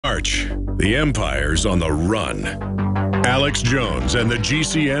March, the Empire's on the run. Alex Jones and the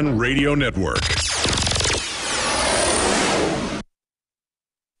GCN Radio Network.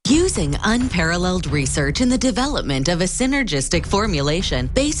 Using unparalleled research in the development of a synergistic formulation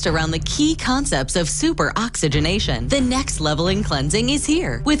based around the key concepts of super oxygenation, the next level in cleansing is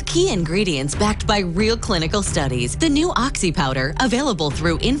here. With key ingredients backed by real clinical studies, the new Oxy Powder, available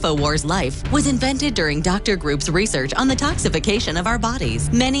through InfoWars Life, was invented during Dr. Group's research on the toxification of our bodies.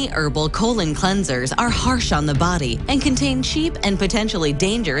 Many herbal colon cleansers are harsh on the body and contain cheap and potentially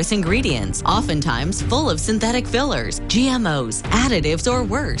dangerous ingredients, oftentimes full of synthetic fillers, GMOs, additives, or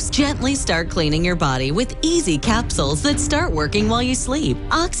worse. Gently start cleaning your body with easy capsules that start working while you sleep.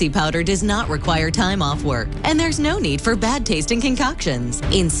 Oxy Powder does not require time off work, and there's no need for bad-tasting concoctions.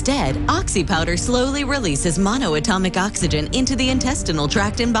 Instead, Oxy Powder slowly releases monoatomic oxygen into the intestinal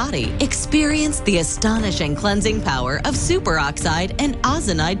tract and body. Experience the astonishing cleansing power of superoxide and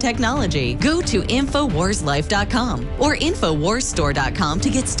ozonide technology. Go to InfoWarsLife.com or InfoWarsStore.com to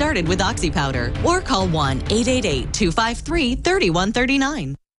get started with Oxy Powder, or call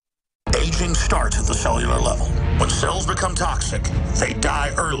 1-888-253-3139. Aging starts at the cellular level. When cells become toxic, they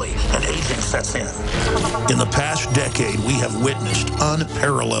die early and aging sets in. In the past decade, we have witnessed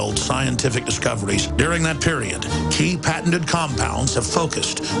unparalleled scientific discoveries. During that period, key patented compounds have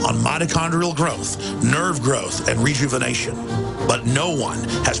focused on mitochondrial growth, nerve growth, and rejuvenation. But no one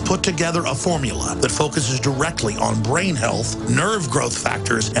has put together a formula that focuses directly on brain health, nerve growth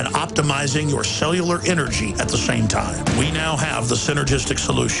factors, and optimizing your cellular energy at the same time. We now have the synergistic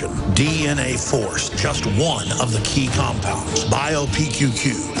solution, DNA Force, just one of the key compounds.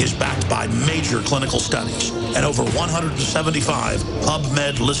 BioPQQ is backed by major clinical studies and over 175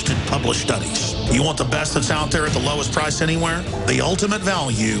 PubMed-listed published studies. You want the best that's out there at the lowest price anywhere? The ultimate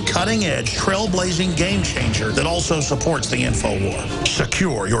value, cutting-edge, trailblazing game changer that also supports the InfoWar.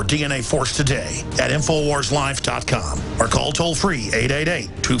 Secure your DNA Force today at InfoWarsLife.com or call toll-free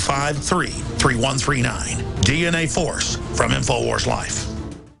 888-253-3139. DNA Force from InfoWars Life.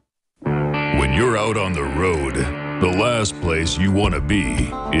 When you're out on the road, the last place you want to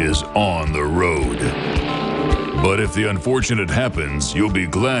be is on the road. But if the unfortunate happens, you'll be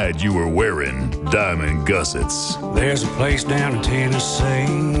glad you were wearing diamond gussets. There's a place down in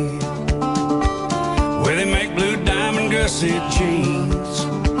Tennessee where they make blue diamond gusset jeans.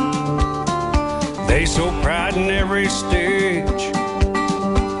 They so pride in every stitch,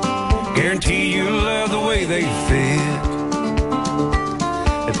 guarantee you love the way they fit.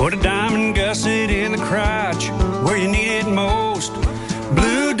 They put a diamond gusset in the crotch where you need it most.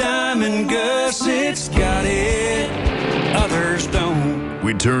 Blue diamond gussets got it, others don't.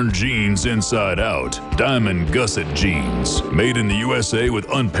 We turn jeans inside out. Diamond Gusset Jeans. Made in the USA with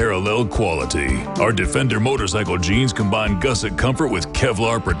unparalleled quality. Our Defender motorcycle jeans combine gusset comfort with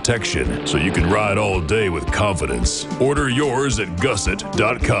Kevlar protection, so you can ride all day with confidence. Order yours at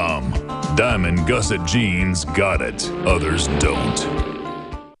gusset.com. Diamond Gusset Jeans got it. Others don't.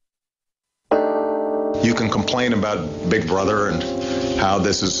 You can complain about Big Brother and how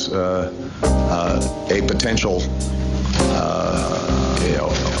this is a potential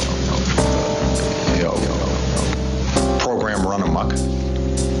program run amok.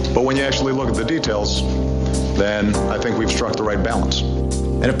 But when you actually look at the details, then I think we've struck the right balance.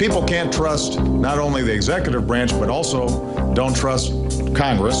 And if people can't trust not only the executive branch, but also don't trust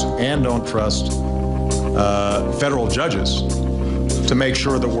Congress and don't trust federal judges to make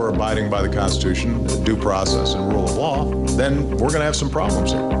sure that we're abiding by the Constitution, due process, and rule of law, then we're going to have some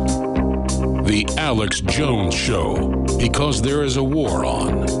problems here. The Alex Jones Show, because there is a war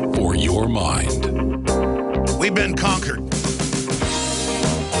on for your mind. We've been conquered.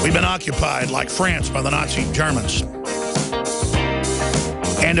 We've been occupied like France by the Nazi Germans.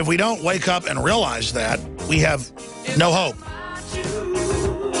 And if we don't wake up and realize that, we have no hope.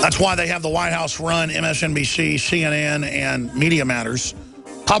 That's why they have the White House run MSNBC, CNN, and Media Matters,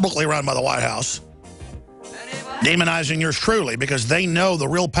 publicly run by the White House, demonizing yours truly, because they know the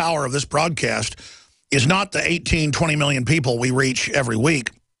real power of this broadcast is not the 18, 20 million people we reach every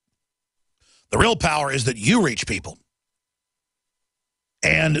week. The real power is that you reach people.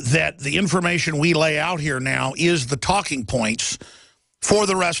 And that the information we lay out here now is the talking points for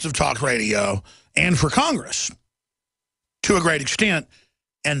the rest of talk radio and for Congress to a great extent.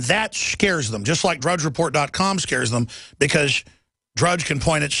 And that scares them, just like DrudgeReport.com scares them, because Drudge can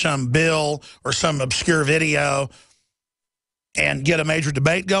point at some bill or some obscure video and get a major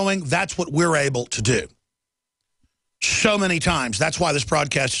debate going. That's what we're able to do so many times. That's why this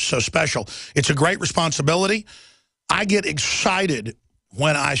broadcast is so special. It's a great responsibility. I get excited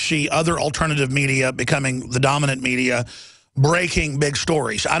when I see other alternative media becoming the dominant media breaking big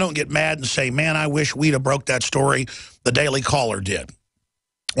stories. I don't get mad and say, man, I wish we'd have broke that story. The Daily Caller did.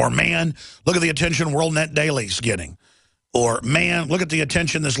 Or, man, look at the attention WorldNet Daily's getting. Or, man, look at the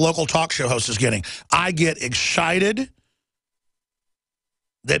attention this local talk show host is getting. I get excited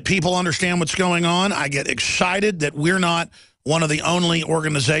that people understand what's going on. I get excited that we're not one of the only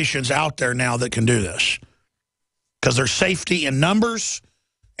organizations out there now that can do this. Because there's safety in numbers,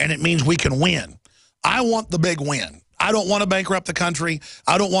 and it means we can win. I want the big win. I don't want to bankrupt the country.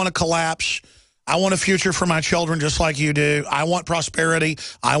 I don't want to collapse. I want a future for my children just like you do. I want prosperity.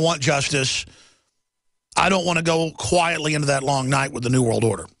 I want justice. I don't want to go quietly into that long night with the New World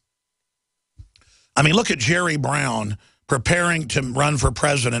Order. I mean, look at Jerry Brown preparing to run for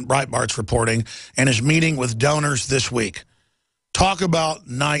president, Breitbart's reporting, and is meeting with donors this week. Talk about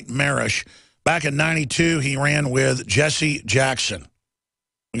nightmarish. Back in '92, he ran with Jesse Jackson.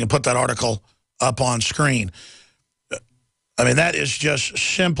 We can put that article up on screen. I mean, that is just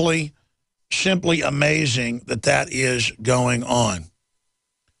simply amazing that that is going on.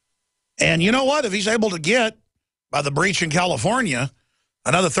 And you know what? If he's able to get, by the breach in California,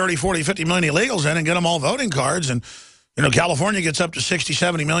 another 30, 40, 50 million illegals in and get them all voting cards, and, you know, California gets up to 60,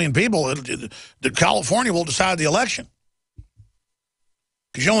 70 million people, California will decide the election.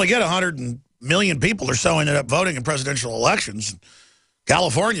 Because you only get 100 million people or so ended up voting in presidential elections.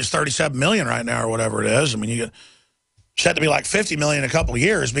 California's 37 million right now or whatever it is. I mean, you get set to be like 50 million in a couple of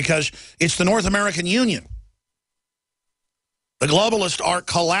years because it's the North American Union. The globalists are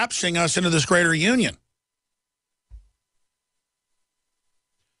collapsing us into this greater union.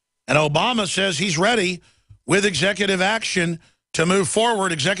 And Obama says he's ready with executive action to move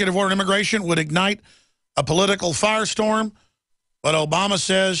forward. Executive order on immigration would ignite a political firestorm, but Obama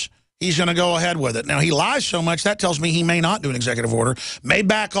says he's going to go ahead with it. Now, he lies so much, that tells me he may not do an executive order, may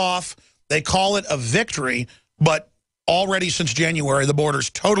back off. They call it a victory, but already since January, the border's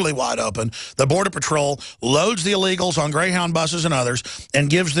totally wide open. The Border Patrol loads the illegals on Greyhound buses and others and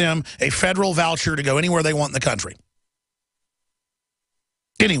gives them a federal voucher to go anywhere they want in the country.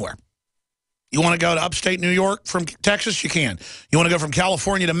 Anywhere. You want to go to upstate New York from Texas? You can. You want to go from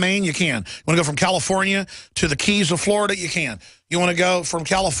California to Maine? You can. You want to go from California to the Keys of Florida? You can. You want to go from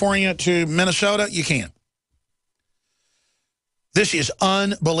California to Minnesota? You can. This is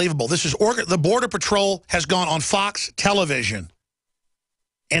unbelievable. This is the Border Patrol has gone on Fox television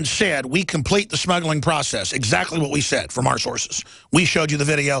and said, we complete the smuggling process. Exactly what we said from our sources. We showed you the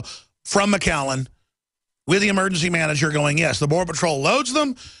video from McAllen with the emergency manager going, yes, the Border Patrol loads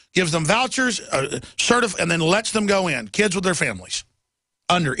them, gives them vouchers, and then lets them go in, kids with their families,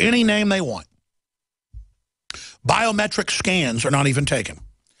 under any name they want. Biometric scans are not even taken.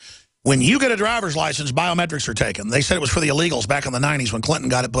 When you get a driver's license, biometrics are taken. They said it was for the illegals back in the 90s when Clinton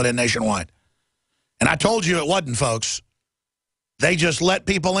got it put in nationwide. And I told you it wasn't, folks. They just let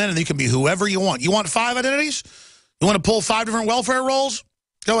people in, and you can be whoever you want. You want 5 identities? You want to pull 5 different welfare rolls?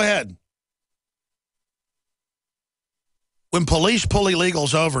 Go ahead. When police pull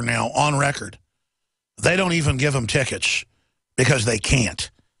illegals over now, on record, they don't even give them tickets because they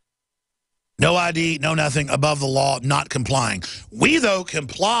can't. No ID, no nothing, above the law, not complying. We, though,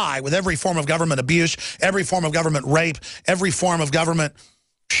 comply with every form of government abuse, every form of government rape, every form of government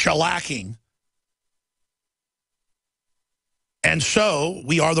shellacking. And so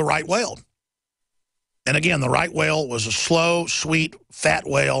we are the right whale. And again, the right whale was a slow, sweet, fat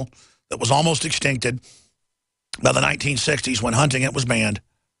whale that was almost extincted by the 1960s when hunting it was banned.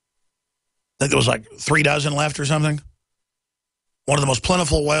 I think there was like 3 dozen left or something. One of the most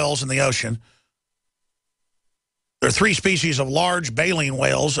plentiful whales in the ocean. There are 3 species of large baleen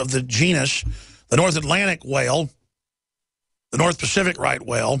whales of the genus, the North Atlantic whale, the North Pacific right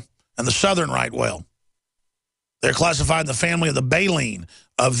whale, and the Southern right whale. They're classified in the family of the baleen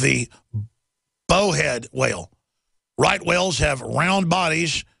of the bowhead whale. Right whales have round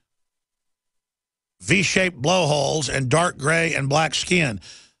bodies, V-shaped blowholes, and dark gray and black skin.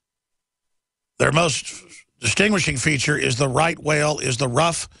 Their most distinguishing feature is the right whale is the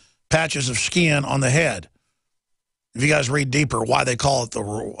rough patches of skin on the head. If you guys read deeper, why they call it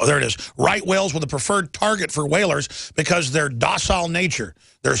there it is. Right whales were the preferred target for whalers because their docile nature,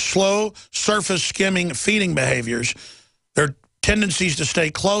 their slow surface skimming feeding behaviors, their tendencies to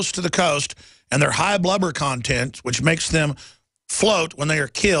stay close to the coast, and their high blubber content, which makes them float when they are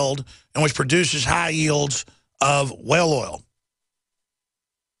killed and which produces high yields of whale oil.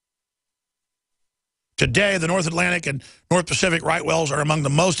 Today, the North Atlantic and North Pacific right whales are among the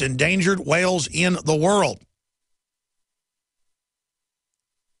most endangered whales in the world.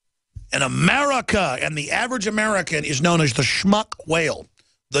 And America, and the average American, is known as the schmuck whale,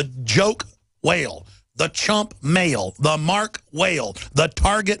 the joke whale, the chump male, the mark whale, the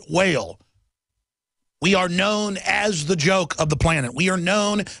target whale. We are known as the joke of the planet. We are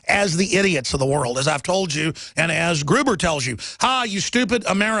known as the idiots of the world, as I've told you, and as Gruber tells you. Ha, you stupid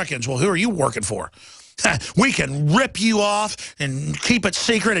Americans. Well, who are you working for? We can rip you off and keep it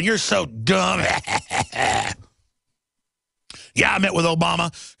secret, and you're so dumb. Yeah, I met with Obama,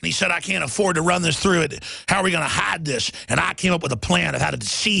 and he said, I can't afford to run this through it. How are we going to hide this? And I came up with a plan of how to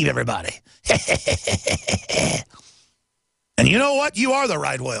deceive everybody. And you know what? You are the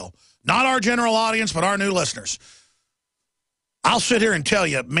right whale. Not our general audience, but our new listeners. I'll sit here and tell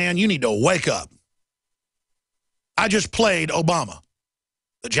you, man, you need to wake up. I just played Obama,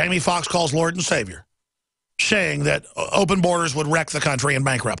 that Jamie Foxx calls Lord and Savior, saying that open borders would wreck the country and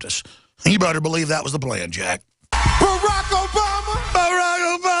bankrupt us. You better believe that was the plan, Jack. Barack Obama!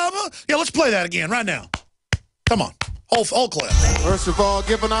 Barack Obama! Yeah, let's play that again right now. Come on, whole clip. First of all,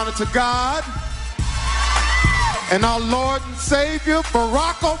 giving honor to God and our Lord and Savior,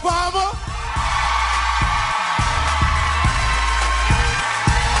 Barack Obama.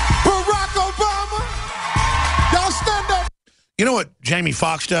 Barack Obama! Y'all stand up. You know what Jamie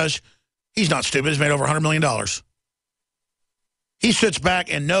Foxx does? He's not stupid. He's made over $100 million. He sits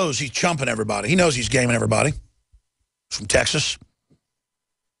back and knows he's chumping everybody. He knows he's gaming everybody. He's from Texas.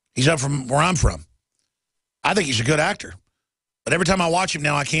 He's up from where I'm from. I think he's a good actor. But every time I watch him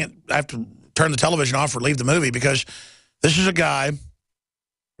now, I have to turn the television off or leave the movie, because this is a guy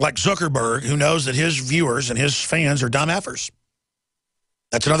like Zuckerberg who knows that his viewers and his fans are dumb effers.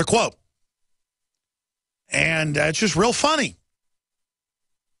 That's another quote. And it's just real funny.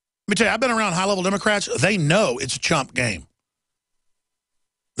 Let me tell you, I've been around high-level Democrats. They know it's a chump game.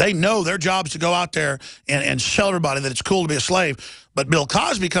 They know their job is to go out there and tell everybody that it's cool to be a slave. But Bill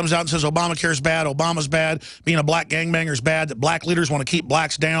Cosby comes out and says Obamacare is bad, Obama's bad, being a black gangbanger is bad, that black leaders want to keep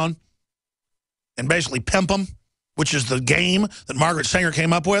blacks down and basically pimp them, which is the game that Margaret Sanger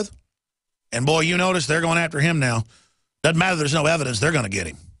came up with. And, boy, you notice they're going after him now. Doesn't matter if there's no evidence. They're going to get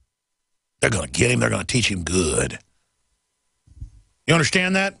him. They're going to get him. They're going to teach him good. You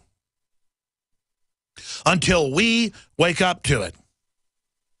understand that? Until we wake up to it.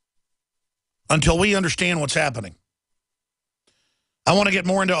 Until we understand what's happening. I want to get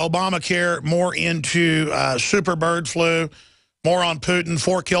more into Obamacare, more into super bird flu, more on Putin,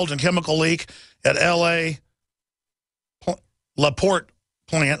 4 killed in chemical leak at L.A. LaPorte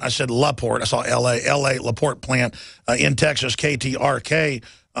plant. I said LaPorte. I saw L.A. LaPorte plant in Texas, KTRK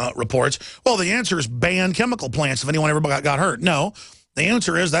reports. Well, the answer is ban chemical plants if anyone ever got hurt. No, the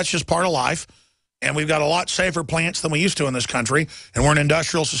answer is that's just part of life. And we've got a lot safer plants than we used to in this country, and we're an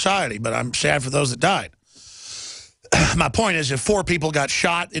industrial society, but I'm sad for those that died. My point is, if 4 people got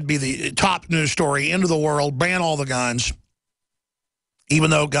shot, it'd be the top news story, end of the world, ban all the guns, even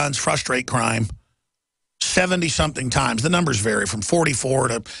though guns frustrate crime, 70-something times. The numbers vary from 44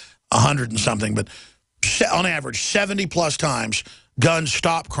 to 100 and something, but on average, 70-plus times guns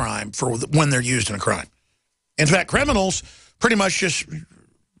stop crime for when they're used in a crime. In fact, criminals pretty much just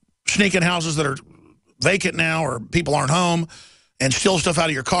sneak in houses that are vacant now or people aren't home and steal stuff out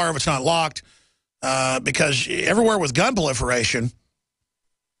of your car if it's not locked, because everywhere with gun proliferation,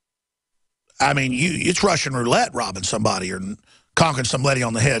 I mean, it's Russian roulette robbing somebody or conking some lady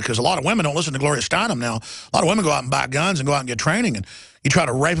on the head, because a lot of women don't listen to Gloria Steinem now. A lot of women go out and buy guns and go out and get training, and you try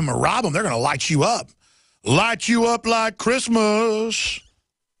to rape them or rob them, they're going to light you up. Light you up like Christmas.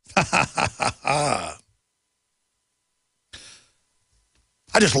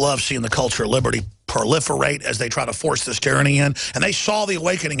 I just love seeing the culture of liberty proliferate as they try to force this tyranny in. And they saw the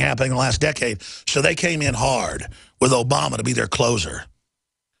awakening happening in the last decade, so they came in hard with Obama to be their closer.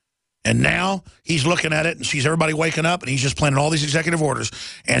 And now he's looking at it and sees everybody waking up, and he's just planning all these executive orders.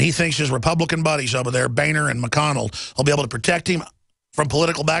 And he thinks his Republican buddies over there, Boehner and McConnell, will be able to protect him from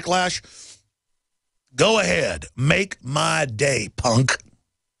political backlash. Go ahead. Make my day, punk.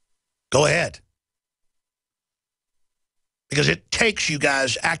 Go ahead. Because it takes you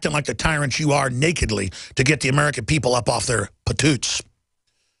guys acting like the tyrants you are nakedly to get the American people up off their patoots.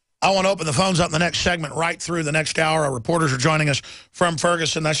 I want to open the phones up in the next segment right through the next hour. Our reporters are joining us from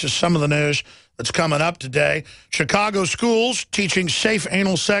Ferguson. That's just some of the news that's coming up today. Chicago schools teaching safe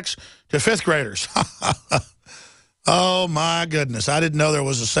anal sex to 5th graders. Oh, my goodness. I didn't know there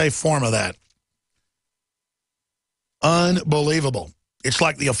was a safe form of that. Unbelievable. It's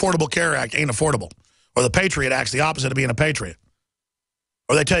like the Affordable Care Act ain't affordable. Or the Patriot Act's the opposite of being a patriot.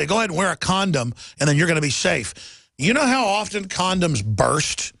 Or they tell you, go ahead and wear a condom, and then you're going to be safe. You know how often condoms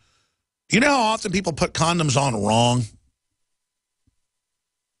burst? You know how often people put condoms on wrong?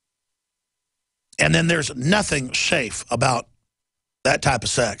 And then there's nothing safe about that type of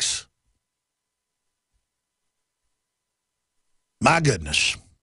sex. My goodness.